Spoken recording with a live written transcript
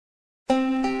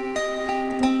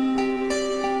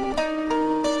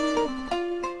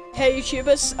Hey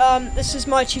YouTubers, this is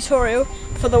my tutorial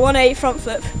for the 180 front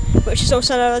flip, which is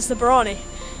also known as the Barani.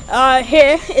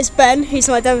 Here is Ben, he's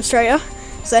my demonstrator.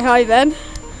 Say hi, Ben.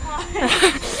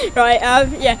 Right,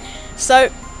 yeah. So,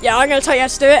 yeah, I'm going to tell you how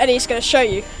to do it and he's going to show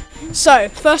you. So,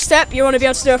 first step, you want to be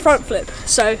able to do a front flip.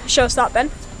 So, show us that, Ben.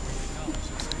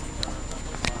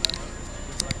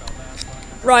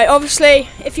 Right, obviously,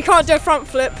 if you can't do a front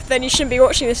flip, then you shouldn't be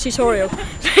watching this tutorial.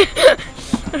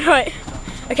 Right,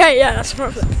 okay, yeah, that's a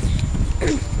front flip.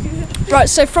 Right,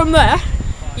 so from there,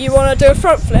 you want to do a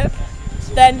front flip,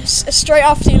 then straight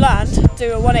after you land,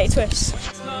 do a 180 twist.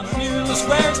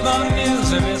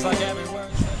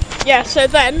 Yeah, so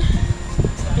then,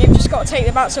 you've just got to take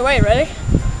the bounce away, really.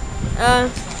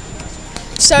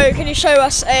 So, can you show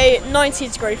us a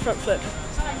 90-degree front flip?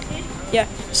 Yeah,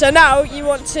 so now you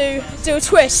want to do a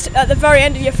twist at the very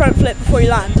end of your front flip before you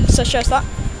land, so show us that.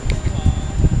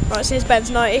 Right, so here's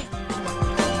Ben's 90.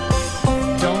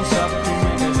 Don't stop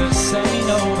dreaming, 'cause this ain't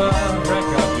over. Wreck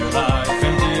up your life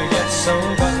until you get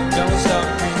sober. Don't stop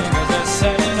dreaming, 'cause this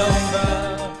ain't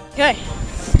over. Okay.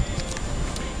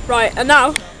 Right, and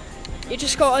now you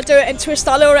just got to do it and twist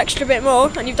that little extra bit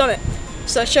more, and you've done it.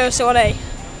 So show us the 180.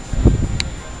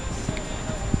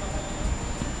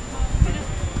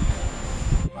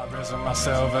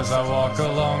 Myself as I walk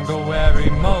along the weary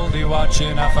moldy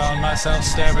watching, I found myself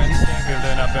staring,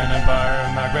 building up an empire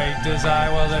of my great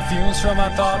desire. Well, the fumes from my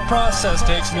thought process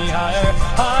takes me higher,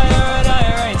 higher and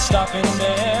higher, ain't stopping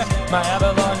there. My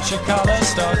avalanche of color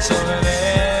starts over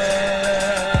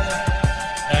there,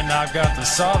 and I've got the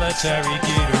solitary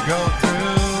key to go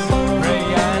through. Ray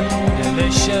and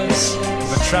delicious,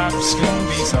 but traps can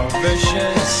be so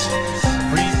vicious.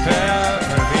 Prepare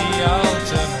for the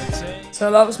ultimate. So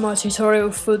that was my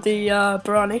tutorial for the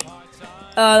Barani.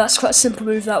 That's quite a simple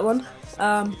move, that one.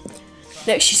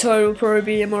 Next tutorial will probably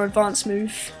be a more advanced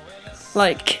move.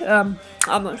 Like, I'm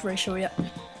not really sure yet.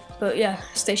 But yeah,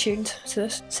 stay tuned to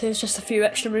this. So here's just a few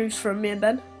extra moves from me and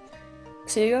Ben.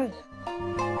 See you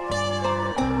guys.